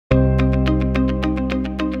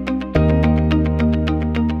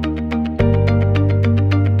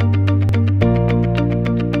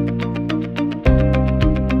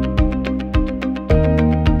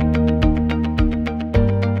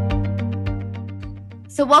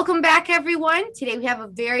So, welcome back, everyone. Today we have a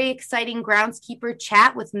very exciting groundskeeper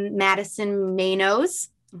chat with Madison Manos.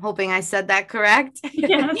 I'm hoping I said that correct.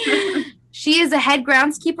 Yes. She is a head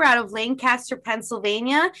groundskeeper out of Lancaster,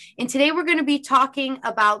 Pennsylvania. And today we're going to be talking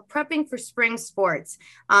about prepping for spring sports.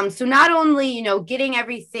 So not only, getting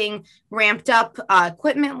everything ramped up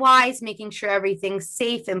equipment wise, making sure everything's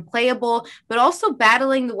safe and playable, but also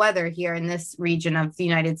battling the weather here in this region of the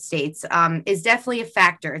United States is definitely a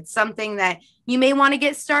factor. It's something that you may want to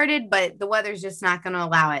get started, but the weather's just not going to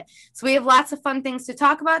allow it. So we have lots of fun things to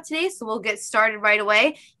talk about today. So we'll get started right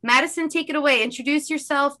away. Madison, take it away. Introduce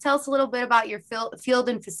yourself. Tell us a little bit about your field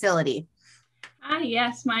and facility. Hi,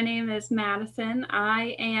 yes, my name is Madison.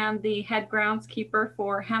 I am the head groundskeeper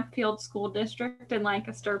for Hempfield School District in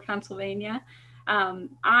Lancaster, Pennsylvania.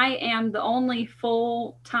 I am the only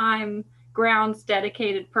full-time grounds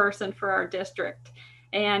dedicated person for our district.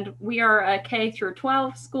 And we are a K through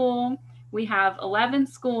 12 school. We have 11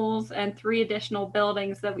 schools and 3 additional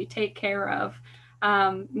buildings that we take care of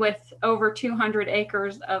with over 200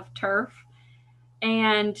 acres of turf,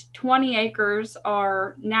 and 20 acres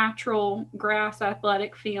are natural grass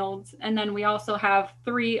athletic fields. And then we also have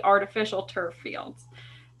 3 artificial turf fields.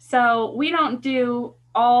 So we don't do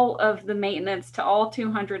all of the maintenance to all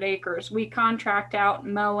 200 acres. We contract out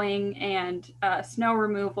mowing and snow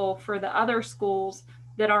removal for the other schools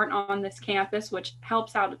that aren't on this campus, which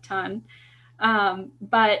helps out a ton.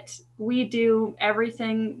 But we do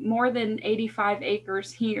everything more than 85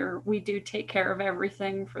 acres here. We do take care of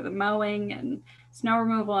everything for the mowing and snow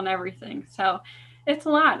removal and everything. So it's a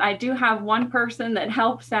lot. I do have one person that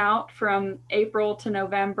helps out from April to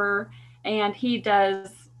November, and he does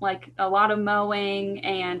like a lot of mowing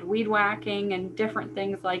and weed whacking and different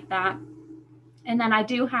things like that. And then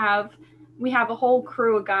we have a whole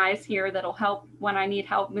crew of guys here that'll help when I need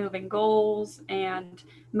help moving goals and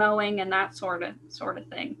mowing and that sort of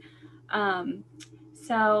thing. Um,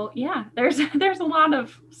 so yeah, there's a lot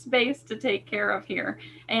of space to take care of here,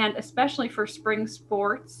 and especially for spring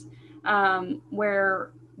sports,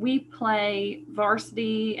 where we play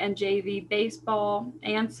varsity and JV baseball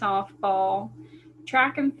and softball,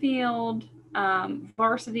 track and field,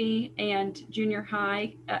 varsity and junior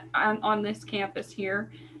high on this campus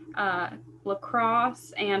here, uh,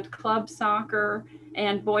 lacrosse and club soccer,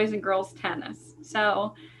 and boys and girls tennis.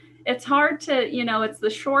 So it's hard to, it's the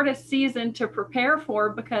shortest season to prepare for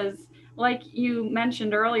because, like you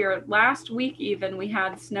mentioned earlier, last week even we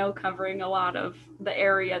had snow covering a lot of the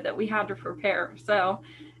area that we had to prepare. So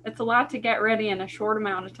it's a lot to get ready in a short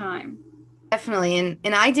amount of time. Definitely.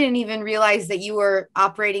 And I didn't even realize that you were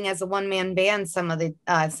operating as a one-man band some of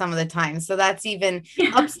the time. So that's even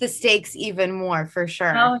Yeah. ups the stakes even more for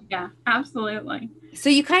sure. Oh, yeah, absolutely. So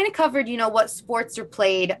you kind of covered, what sports are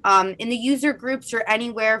played in the user groups or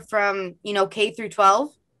anywhere from, K through 12.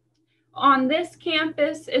 On this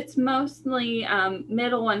campus, it's mostly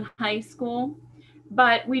middle and high school,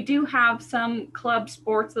 but we do have some club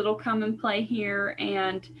sports that'll come and play here.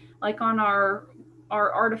 And like on our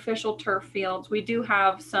artificial turf fields, we do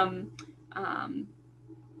have some, um,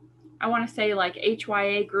 I want to say like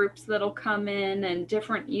HYA groups that'll come in and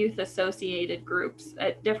different youth associated groups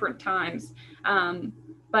at different times. Um,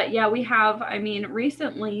 but yeah, we have, I mean,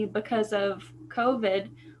 recently because of COVID,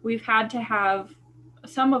 we've had to have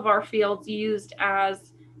some of our fields used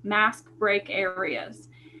as mask break areas.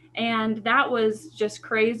 And that was just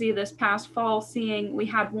crazy this past fall, seeing we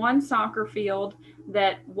had one soccer field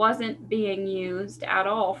that wasn't being used at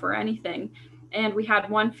all for anything. And we had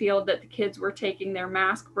one field that the kids were taking their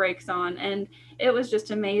mask breaks on. And it was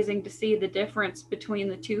just amazing to see the difference between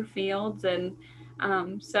the 2 fields. And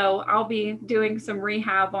so I'll be doing some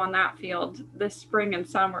rehab on that field this spring and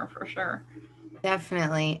summer for sure.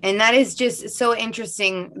 Definitely. And that is just so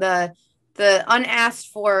interesting. The unasked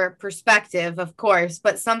for perspective, of course,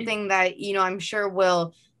 but something that, I'm sure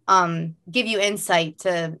will give you insight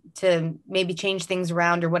to maybe change things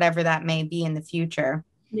around or whatever that may be in the future.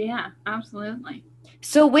 Yeah, absolutely.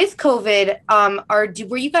 So with COVID,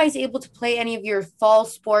 were you guys able to play any of your fall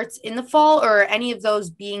sports in the fall or any of those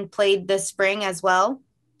being played this spring as well?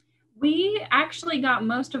 We actually got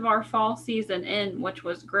most of our fall season in, which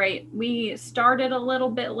was great. We started a little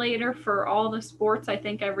bit later for all the sports. I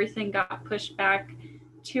think everything got pushed back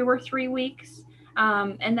 2 or 3 weeks.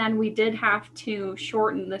 And then we did have to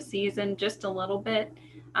shorten the season just a little bit.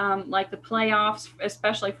 Like the playoffs,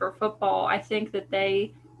 especially for football, I think that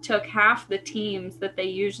they took half the teams that they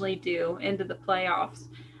usually do into the playoffs.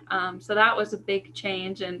 So that was a big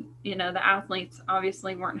change. And, the athletes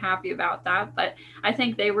obviously weren't happy about that, but I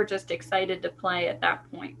think they were just excited to play at that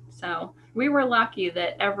point. So we were lucky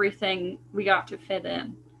that everything we got to fit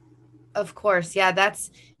in. Of course. Yeah,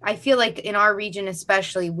 I feel like in our region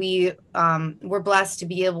especially, we're blessed to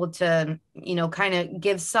be able to, kind of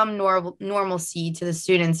give some normalcy to the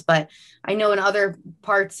students, but I know in other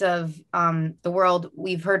parts of the world,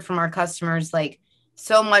 we've heard from our customers like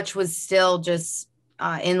so much was still just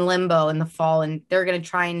in limbo in the fall, and they're going to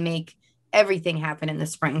try and make everything happen in the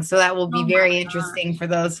spring. So that will be Oh my very interesting gosh. for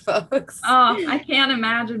those folks. Oh, I can't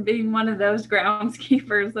imagine being one of those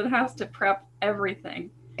groundskeepers that has to prep everything.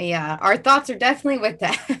 Yeah, our thoughts are definitely with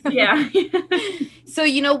that. Yeah. So,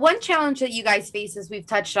 one challenge that you guys face, as we've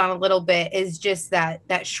touched on a little bit, is just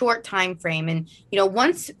that short time frame. And,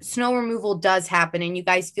 once snow removal does happen and you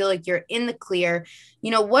guys feel like you're in the clear,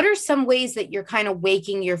 what are some ways that you're kind of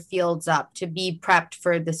waking your fields up to be prepped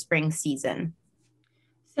for the spring season?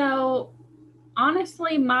 So,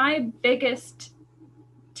 honestly, my biggest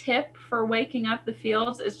tip for waking up the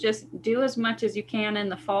fields is just do as much as you can in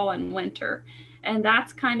the fall and winter. And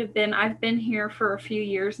that's kind of been, I've been here for a few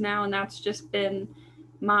years now, and that's just been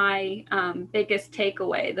my biggest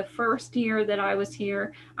takeaway. The first year that I was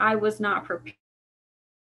here, I was not prepared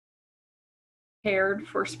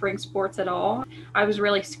for spring sports at all. I was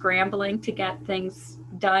really scrambling to get things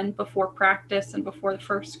done before practice and before the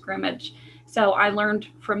first scrimmage. So I learned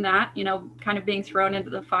from that, kind of being thrown into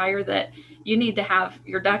the fire, that you need to have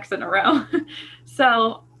your ducks in a row.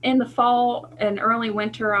 So in the fall and early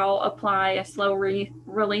winter, I'll apply a slow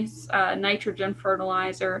release nitrogen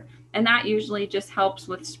fertilizer. And that usually just helps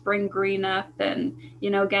with spring green up and,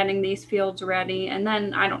 getting these fields ready. And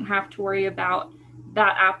then I don't have to worry about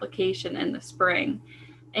that application in the spring.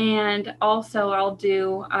 And also I'll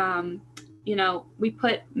do, we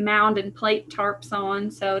put mound and plate tarps on.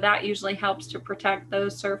 So that usually helps to protect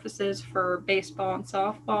those surfaces for baseball and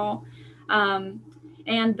softball.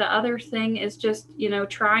 And the other thing is just,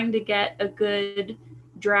 trying to get a good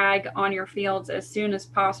drag on your fields as soon as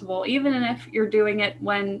possible, even if you're doing it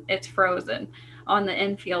when it's frozen on the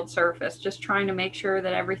infield surface, just trying to make sure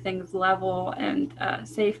that everything's level and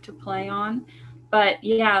safe to play on. But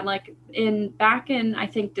yeah, like back in I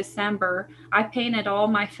think December, I painted all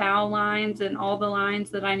my foul lines and all the lines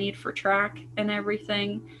that I need for track and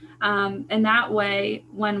everything. And that way,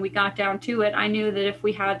 when we got down to it, I knew that if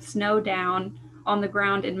we had snow down on the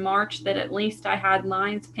ground in March, that at least I had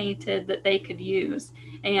lines painted that they could use.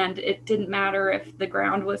 And it didn't matter if the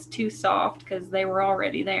ground was too soft because they were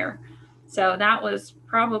already there. So that was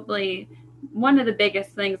probably one of the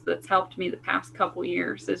biggest things that's helped me the past couple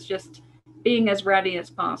years, is just being as ready as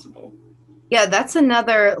possible. Yeah, that's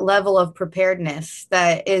another level of preparedness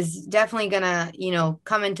that is definitely gonna,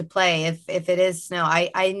 come into play if it is snow.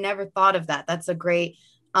 I never thought of that. That's a great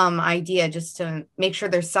idea, just to make sure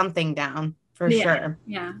there's something down for Yeah, sure.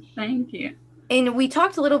 yeah, thank you. And we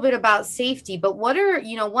talked a little bit about safety, but what are,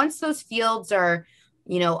 once those fields are,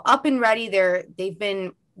 up and ready, they've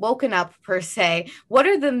been woken up per se, what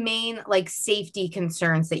are the main like safety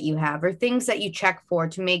concerns that you have, or things that you check for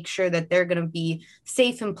to make sure that they're going to be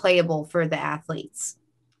safe and playable for the athletes?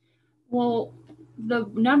 Well, the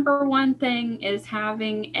number one thing is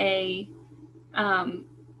having a um,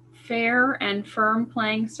 fair and firm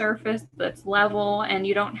playing surface that's level, and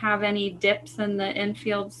you don't have any dips in the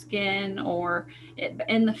infield skin or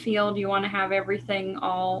in the field. You want to have everything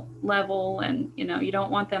all level, and you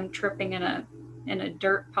don't want them tripping in a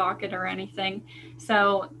dirt pocket or anything.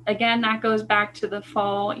 So again, that goes back to the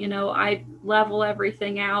fall. I level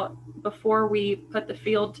everything out before we put the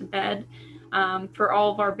field to bed, for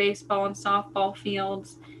all of our baseball and softball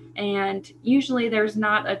fields. And usually there's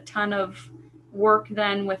not a ton of work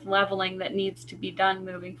then with leveling that needs to be done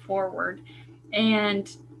moving forward. And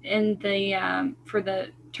in the for the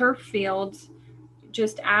turf fields,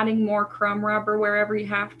 just adding more crumb rubber wherever you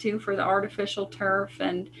have to for the artificial turf,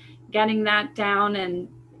 and getting that down and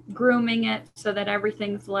grooming it so that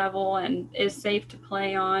everything's level and is safe to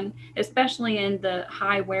play on, especially in the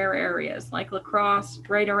high wear areas like lacrosse,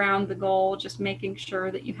 right around the goal, just making sure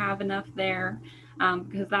that you have enough there,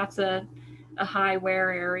 because that's a high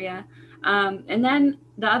wear area. And then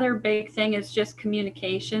the other big thing is just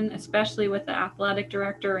communication, especially with the athletic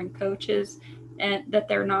director and coaches, and that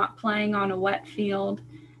they're not playing on a wet field,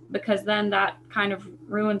 because then that kind of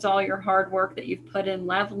ruins all your hard work that you've put in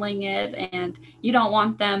leveling it, and you don't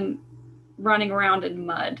want them running around in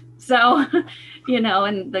mud. So,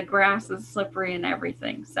 and the grass is slippery and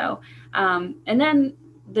everything. So, and then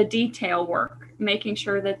the detail work, making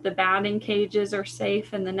sure that the batting cages are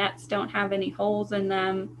safe and the nets don't have any holes in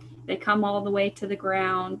them. They come all the way to the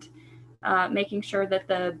ground, making sure that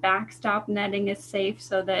the backstop netting is safe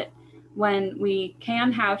so that when we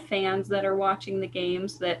can have fans that are watching the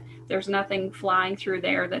games, that there's nothing flying through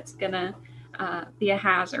there that's going to be a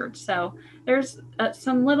hazard. So there's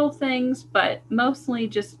some little things, but mostly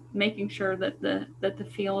just making sure that the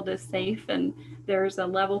field is safe and there's a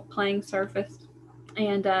level playing surface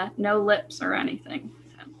and no lips or anything.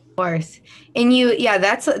 Course. And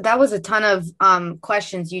that was a ton of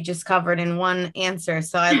questions you just covered in one answer.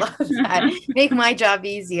 So I love that. Make my job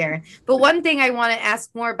easier. But one thing I want to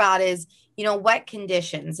ask more about is, wet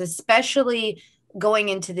conditions, especially going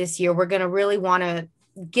into this year. We're going to really want to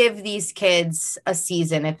give these kids a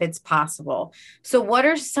season if it's possible. So what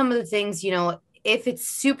are some of the things, if it's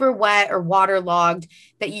super wet or waterlogged,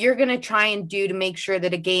 that you're going to try and do to make sure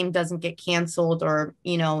that a game doesn't get canceled or,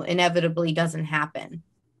 inevitably doesn't happen?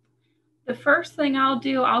 The first thing I'll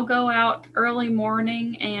do, I'll go out early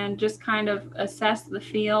morning and just kind of assess the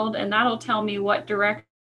field, and that'll tell me what direction.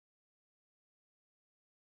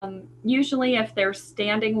 Usually, if there's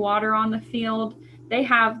standing water on the field, they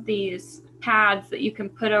have these pads that you can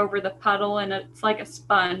put over the puddle, and it's like a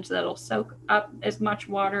sponge that'll soak up as much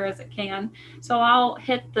water as it can. So I'll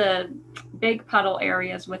hit the big puddle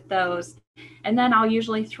areas with those. And then I'll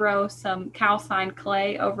usually throw some calcined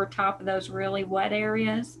clay over top of those really wet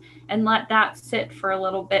areas and let that sit for a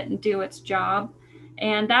little bit and do its job.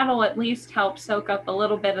 And that'll at least help soak up a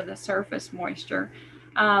little bit of the surface moisture.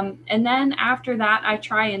 And then after that, I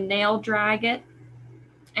try and nail drag it.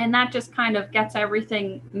 And that just kind of gets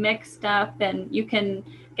everything mixed up, and you can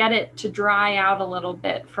get it to dry out a little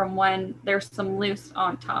bit from when there's some loose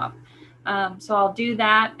on top. So I'll do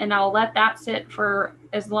that, and I'll let that sit for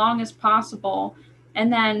as long as possible.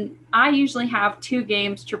 And then I usually have 2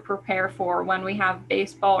 games to prepare for when we have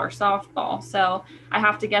baseball or softball. So I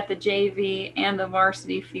have to get the JV and the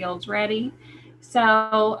varsity fields ready.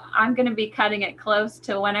 So I'm going to be cutting it close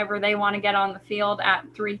to whenever they want to get on the field at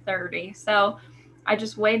 3:30. So I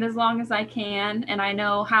just wait as long as I can, and I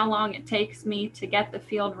know how long it takes me to get the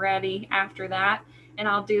field ready after that. And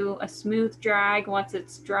I'll do a smooth drag once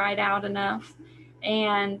it's dried out enough,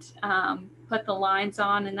 and put the lines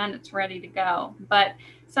on, and then it's ready to go. But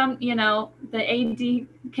some, the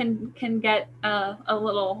AD can get a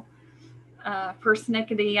little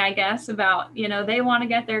persnickety, I guess, about, they want to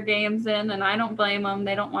get their games in, and I don't blame them.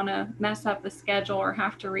 They don't want to mess up the schedule or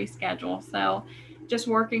have to reschedule. So just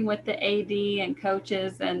working with the AD and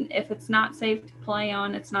coaches, and if it's not safe to play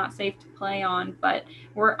on, it's not safe to play on, but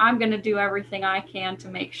I'm going to do everything I can to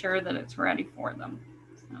make sure that it's ready for them.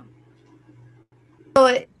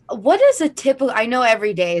 So what is a typical, I know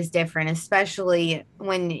every day is different, especially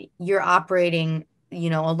when you're operating,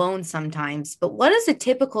 alone sometimes, but what does a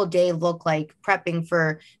typical day look like prepping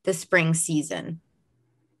for the spring season?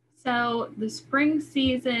 So the spring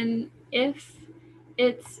season, if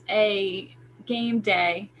it's a game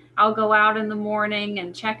day, I'll go out in the morning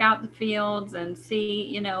and check out the fields and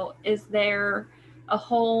see, is there a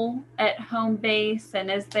hole at home base, and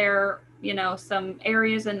is there, some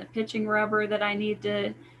areas in the pitching rubber that I need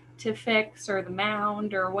to fix, or the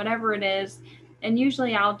mound or whatever it is. And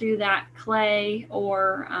usually I'll do that clay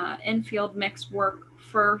or infield mix work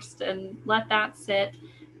first and let that sit.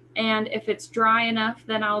 And if it's dry enough,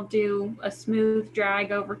 then I'll do a smooth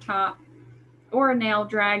drag over top or a nail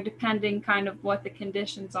drag, depending kind of what the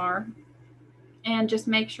conditions are, and just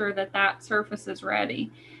make sure that that surface is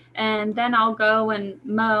ready. And then I'll go and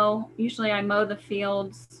mow. Usually I mow the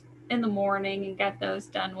fields in the morning and get those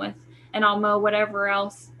done with, and I'll mow whatever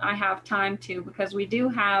else I have time to, because we do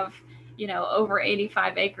have, over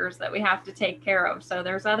 85 acres that we have to take care of. So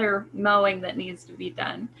there's other mowing that needs to be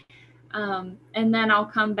done. And then I'll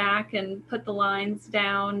come back and put the lines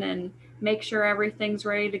down and make sure everything's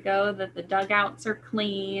ready to go, that the dugouts are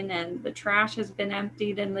clean and the trash has been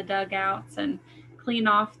emptied in the dugouts, and clean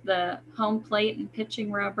off the home plate and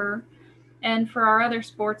pitching rubber. And for our other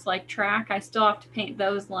sports like track, I still have to paint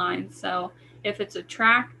those lines. So if it's a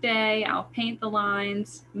track day, I'll paint the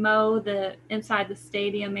lines, mow the inside the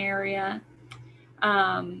stadium area.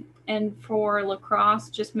 And for lacrosse,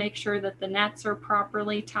 just make sure that the nets are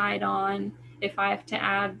properly tied on. If I have to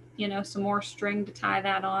add, some more string to tie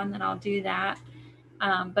that on, then I'll do that.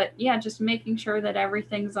 But yeah, just making sure that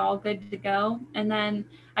everything's all good to go. And then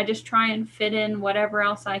I just try and fit in whatever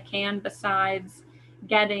else I can besides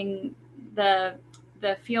getting the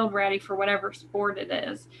field ready for whatever sport it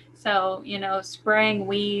is. So, spraying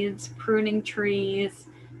weeds, pruning trees,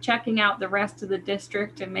 checking out the rest of the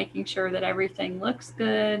district and making sure that everything looks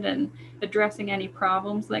good, and addressing any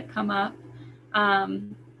problems that come up.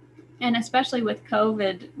 And especially with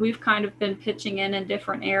COVID, we've kind of been pitching in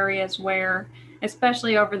different areas where,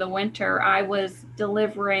 especially over the winter, I was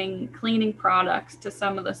delivering cleaning products to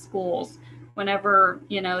some of the schools whenever,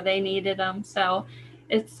 they needed them. So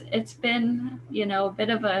it's been, a bit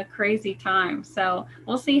of a crazy time. So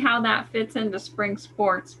we'll see how that fits into spring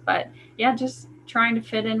sports. But yeah, just trying to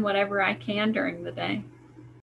fit in whatever I can during the day.